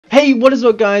Hey, what is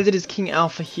up guys, it is King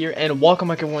Alpha here and welcome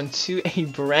back everyone to a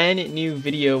brand new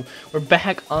video. We're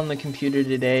back on the computer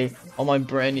today on my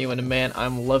brand new and man,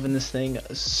 I'm loving this thing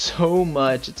so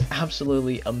much. It's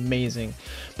absolutely amazing.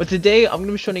 But today I'm going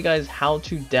to be showing you guys how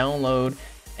to download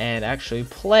and actually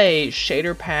play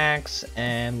shader packs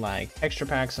and like texture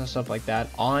packs and stuff like that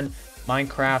on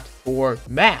Minecraft for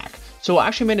Mac. So I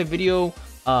actually made a video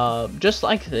just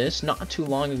like this not too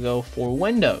long ago for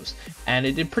Windows, and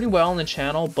it did pretty well on the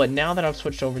channel. But now that I've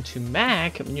switched over to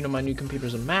Mac, you know, my new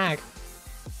computer's a Mac,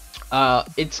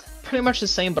 it's pretty much the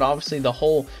same, but obviously the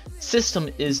whole system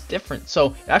is different.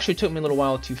 So it actually took me a little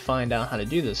while to find out how to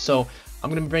do this, so I'm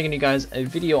going to be bringing you guys a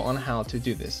video on how to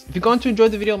do this. If you're going to enjoy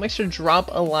the video, make sure to drop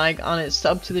a like on it,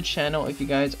 sub to the channel if you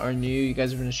guys are new. You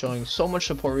guys have been showing so much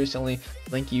support recently.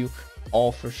 Thank you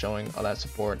all for showing all that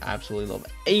support. I absolutely love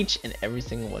each and every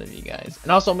single one of you guys.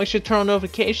 And also make sure to turn on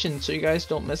notifications so you guys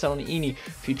don't miss out on any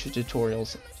future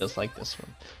tutorials just like this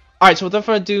one. Alright, so without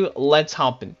further ado, let's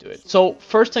hop into it. So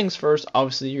first things first,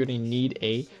 obviously you're going to need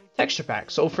a texture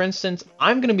pack. So for instance,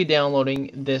 I'm going to be downloading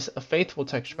this Faithful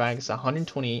texture pack. It's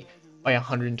 128 by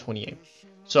 128.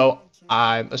 So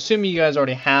I'm assuming you guys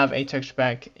already have a texture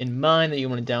pack in mind that you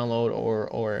want to download,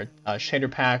 or a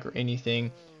shader pack or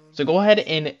anything. So go ahead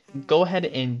and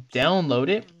download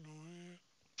it,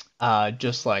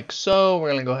 just like so.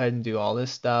 We're gonna go ahead and do all this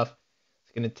stuff.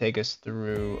 It's gonna take us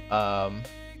through the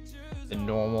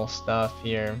normal stuff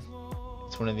here.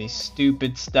 It's one of these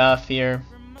stupid stuff here.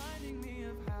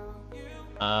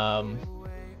 A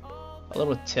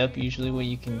little tip, usually what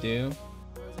you can do,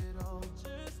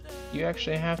 you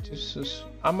actually have to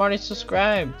I'm already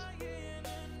subscribed.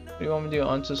 What do you want me to do?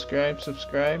 Unsubscribe,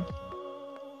 subscribe?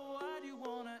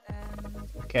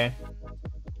 Okay.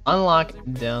 Unlock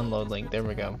download link. There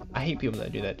we go. I hate people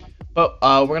that do that. But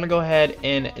we're gonna go ahead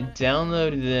and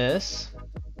download this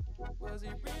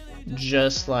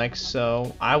just like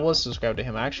so. I was subscribed to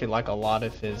him. I actually like a lot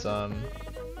of his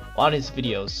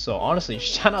videos. So honestly,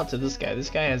 shout out to this guy. This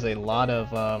guy has a lot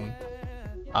of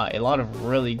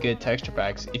really good texture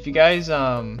packs. If you guys you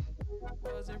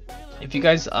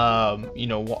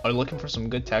know, are looking for some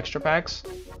good texture packs,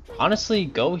 honestly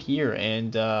go here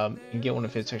and get one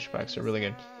of his texture packs. They're really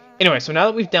good. Anyway, so now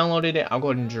that we've downloaded it, I'll go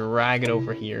ahead and drag it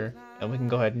over here and we can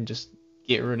go ahead and just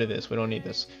get rid of this. We don't need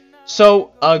this.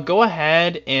 So go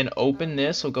ahead and open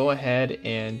this. So go ahead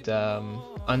and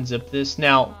unzip this.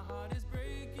 Now,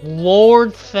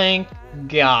 Lord thank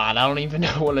God, I don't even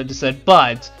know what I just said,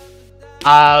 but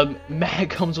Mac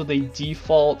comes with a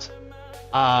default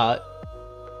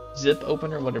zip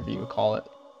opener, whatever you would call it.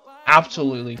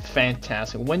 Absolutely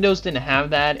fantastic. Windows didn't have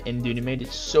that, and dude, it made it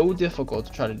so difficult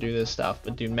to try to do this stuff.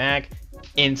 But dude, Mac,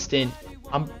 instant.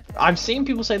 I've seen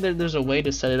people say that there's a way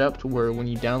to set it up to where when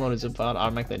you download a zip file, it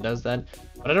automatically does that.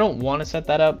 But I don't want to set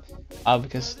that up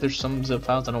because there's some zip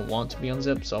files I don't want to be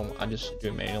unzipped, so I just do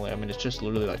it manually. I mean, it's just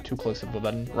literally like 2 clicks of a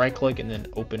button, right click and then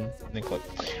open and then click.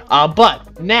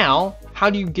 But now, how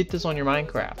do you get this on your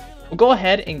Minecraft? Well, go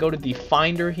ahead and go to the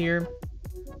Finder here.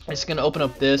 It's gonna open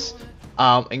up this.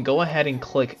 And go ahead and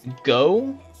click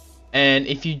go, and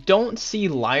if you don't see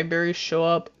library show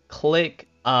up, click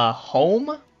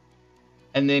home,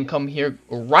 and then come here,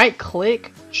 right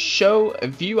click, show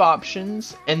view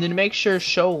options, and then make sure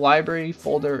show library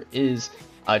folder is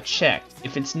checked.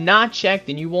 If it's not checked,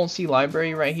 then you won't see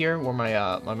library right here where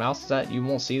my mouse is at. You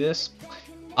won't see this,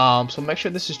 so make sure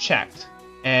this is checked,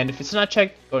 and if it's not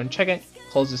checked, go ahead and check it,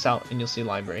 close this out, and you'll see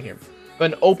library here. Go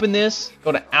ahead and open this,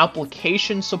 go to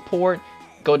application support,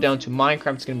 go down to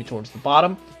Minecraft, it's going to be towards the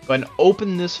bottom. Go ahead and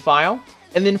open this file,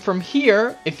 and then from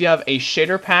here, if you have a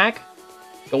shader pack,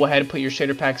 go ahead and put your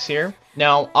shader packs here.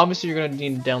 Now, obviously you're going to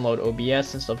need to download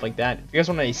OBS and stuff like that. If you guys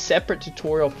want a separate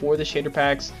tutorial for the shader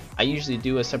packs, I usually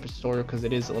do a separate tutorial because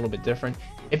it is a little bit different.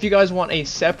 If you guys want a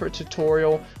separate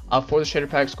tutorial for the shader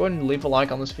packs, go ahead and leave a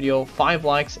like on this video, 5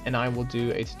 likes, and I will do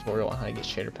a tutorial on how to get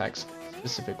shader packs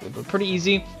specifically. But pretty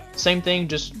easy. Same thing,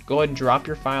 just go ahead and drop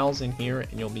your files in here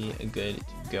and you'll be good to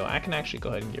go. I can actually go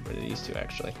ahead and get rid of these two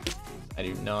actually. I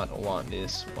do not want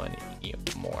this one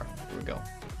anymore. Here we go.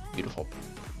 Beautiful.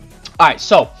 Alright,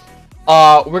 so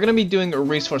we're gonna be doing a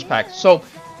resource pack. So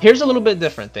here's a little bit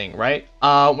different thing, right?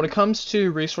 When it comes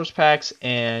to resource packs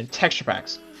and texture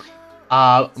packs,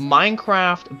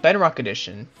 Minecraft Bedrock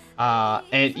Edition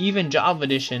and even Java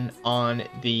Edition on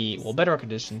the, well, Bedrock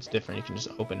Edition is different, you can just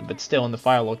open it, but still in the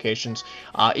file locations,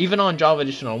 even on Java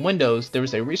Edition on Windows,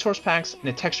 there's a resource packs and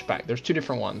a texture pack. There's 2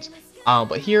 different ones.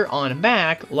 But here on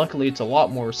Mac, luckily it's a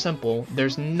lot more simple.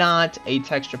 There's not a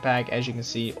texture pack, as you can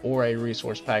see, or a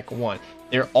resource pack one.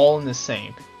 They're all in the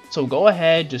same. So go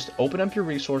ahead, just open up your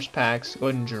resource packs, go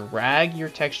ahead and drag your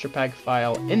texture pack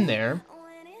file in there,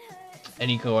 and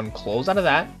you can go ahead and close out of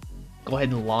that. Go ahead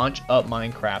and launch up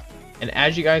Minecraft, and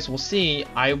as you guys will see,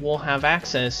 I will have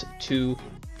access to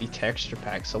the texture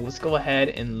pack. So let's go ahead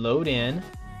and load in.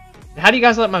 How do you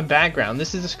guys like my background?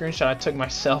 This is a screenshot I took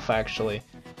myself, actually.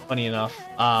 Funny enough,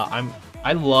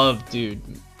 I love, dude,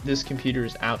 this computer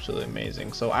is absolutely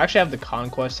amazing. So I actually have the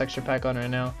Conquest texture pack on right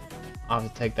now. I'll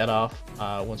have to take that off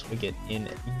once we get in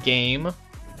game.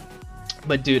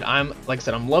 But dude, like I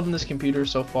said, I'm loving this computer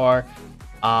so far.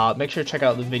 Make sure to check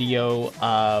out the video.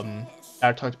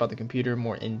 I talked about the computer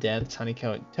more in depth, trying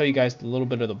to tell you guys a little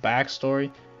bit of the backstory.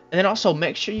 And then also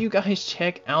make sure you guys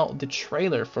check out the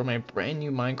trailer for my brand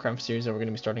new Minecraft series that we're going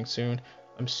to be starting soon.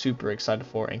 I'm super excited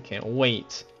for it and can't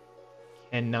wait.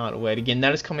 Cannot wait. Again,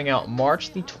 that is coming out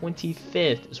March the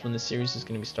 25th is when the series is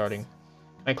going to be starting.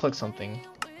 I click something.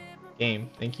 Game.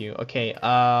 Thank you. Okay,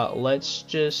 let's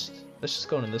just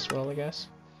go into this world, I guess.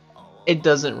 It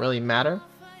doesn't really matter.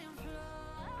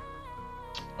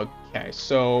 Okay,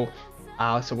 so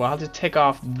we'll have to take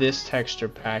off this texture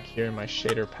pack here in my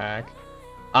shader pack.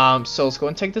 So let's go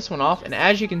and take this one off, and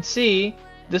as you can see,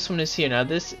 this one is here. Now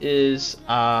this is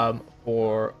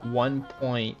for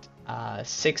 1.16.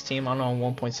 I'm on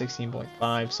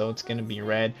 1.16.5, so it's gonna be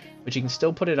red, but you can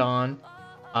still put it on.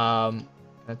 Can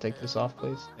I take this off,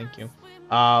 please? Thank you.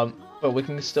 But we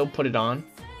can still put it on.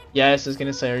 Yes, it's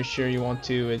gonna say, are you sure you want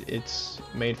to? It's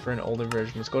made for an older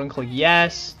version. Let's go ahead and click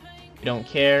yes. You don't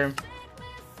care.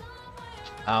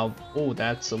 Oh,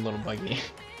 that's a little buggy.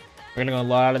 We're gonna go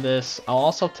load out of this. I'll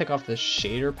also take off the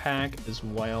shader pack as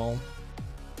well.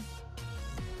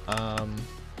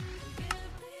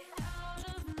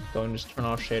 Go and just turn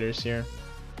off shaders here,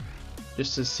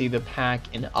 just to see the pack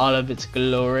in all of its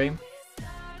glory.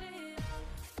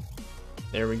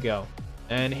 There we go.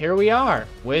 And here we are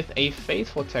with a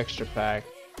faithful texture pack.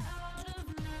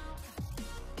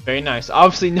 Very nice.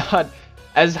 Obviously not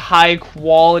as high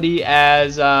quality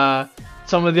as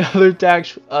some of the other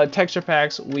texture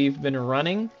packs we've been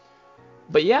running,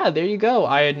 but yeah, there you go.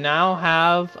 I now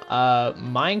have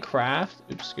Minecraft.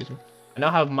 Oops, excuse me. I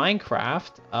now have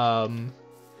Minecraft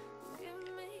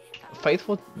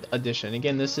Faithful Edition.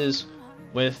 Again, this is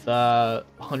with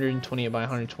 128 by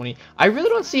 120. I really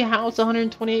don't see how it's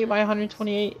 128 by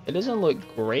 128. It doesn't look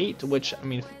great, which, I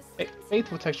mean,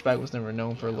 Faithful texture pack was never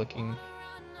known for looking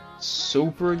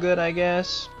super good, I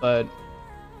guess, but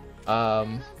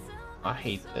I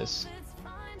hate this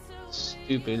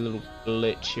stupid little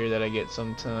glitch here that I get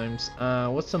sometimes.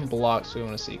 What's some blocks we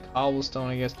want to see? Cobblestone,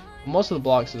 I guess. Most of the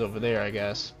blocks is over there, I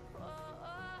guess.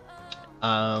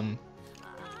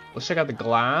 Let's check out the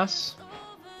glass.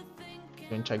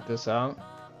 Go and check this out.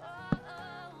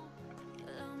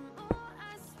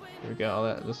 Here we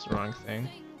go. This is the wrong thing.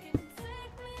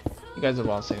 You guys have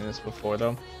all seen this before,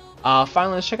 though.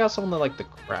 Finally, let's check out some of the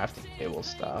crafting table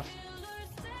stuff.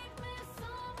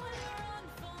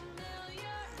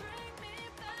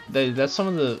 That's some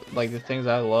of the things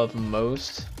I love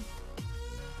most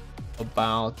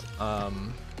about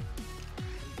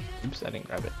oops, I didn't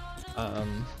grab it.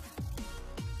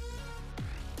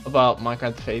 About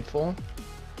Minecraft Faithful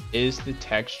is the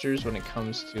textures when it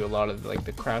comes to a lot of the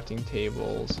crafting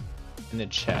tables and the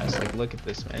chests. Look at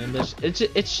this, man.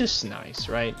 It's just nice,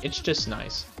 right? It's just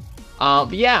nice.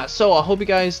 But yeah, so I hope you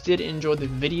guys did enjoy the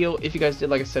video. If you guys did,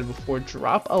 like I said before,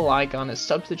 drop a like on it,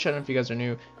 sub to the channel if you guys are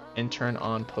new, and turn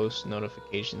on post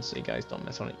notifications so you guys don't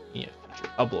miss on any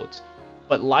future uploads.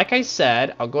 But like I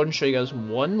said, I'll go ahead and show you guys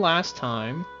one last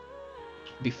time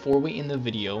before we end the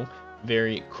video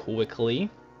very quickly.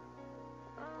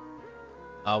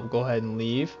 I'll go ahead and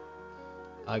leave.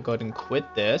 Go ahead and quit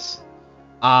this.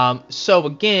 So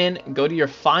again, go to your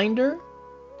Finder.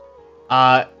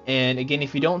 And again,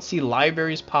 if you don't see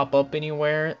libraries pop up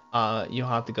anywhere, you'll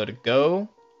have to go to Go,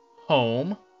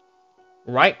 Home,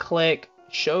 right click,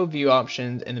 Show View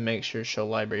Options, and then make sure Show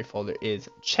Library folder is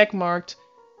check marked.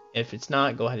 If it's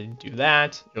not, go ahead and do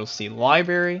that. You'll see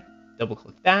Library, double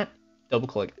click that, double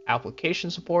click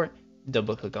Application Support,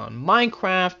 double click on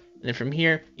Minecraft, and then from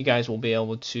here, you guys will be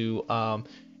able to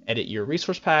edit your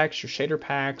resource packs, your shader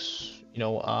packs. You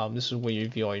know, this is where you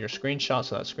view all your screenshots.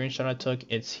 So that screenshot I took,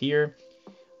 it's here.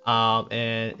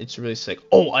 And it's really sick.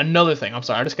 Oh, another thing. I'm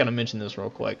sorry, I just gotta mention this real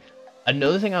quick.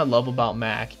 Another thing I love about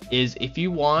Mac is if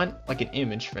you want an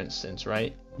image, for instance,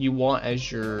 right? You want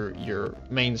as your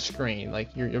main screen,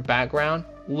 your background,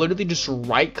 literally just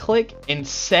right click and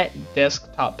set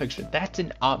desktop picture. That's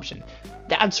an option.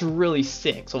 That's really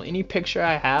sick. So any picture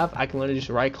I have, I can literally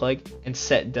just right click and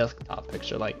set desktop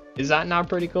picture. Is that not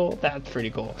pretty cool? That's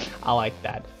pretty cool. I like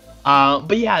that.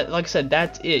 But yeah, like I said,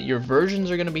 that's it. Your versions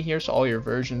are gonna be here, so all your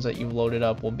versions that you've loaded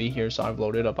up will be here. So I've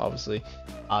loaded up obviously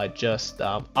just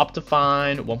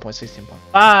Optifine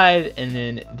 1.16.5, and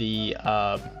then the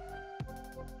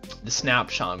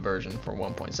snapshot version for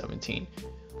 1.17.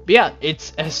 But yeah,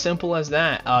 it's as simple as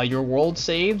that. Your world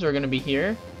saves are gonna be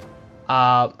here.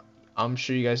 I'm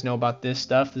sure you guys know about this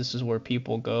stuff. This is where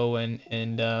people go and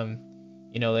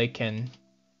you know, they can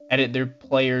edit their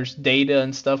players' data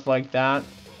and stuff like that,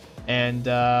 and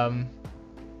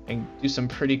do some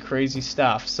pretty crazy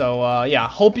stuff. So yeah,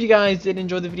 hope you guys did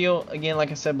enjoy the video. Again,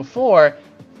 like I said before, if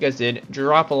you guys did,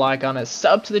 drop a like on it,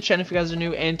 sub to the channel if you guys are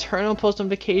new, and turn on post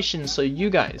notifications so you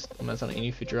guys don't miss on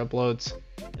any future uploads.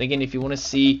 And again, if you want to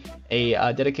see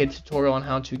a dedicated tutorial on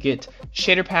how to get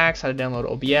shader packs, how to download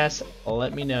OBS,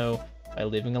 let me know by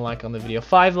leaving a like on the video.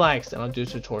 5 likes and I'll do a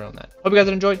tutorial on that. Hope you guys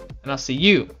enjoyed, and I'll see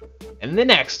you in the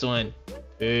next one.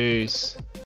 Peace.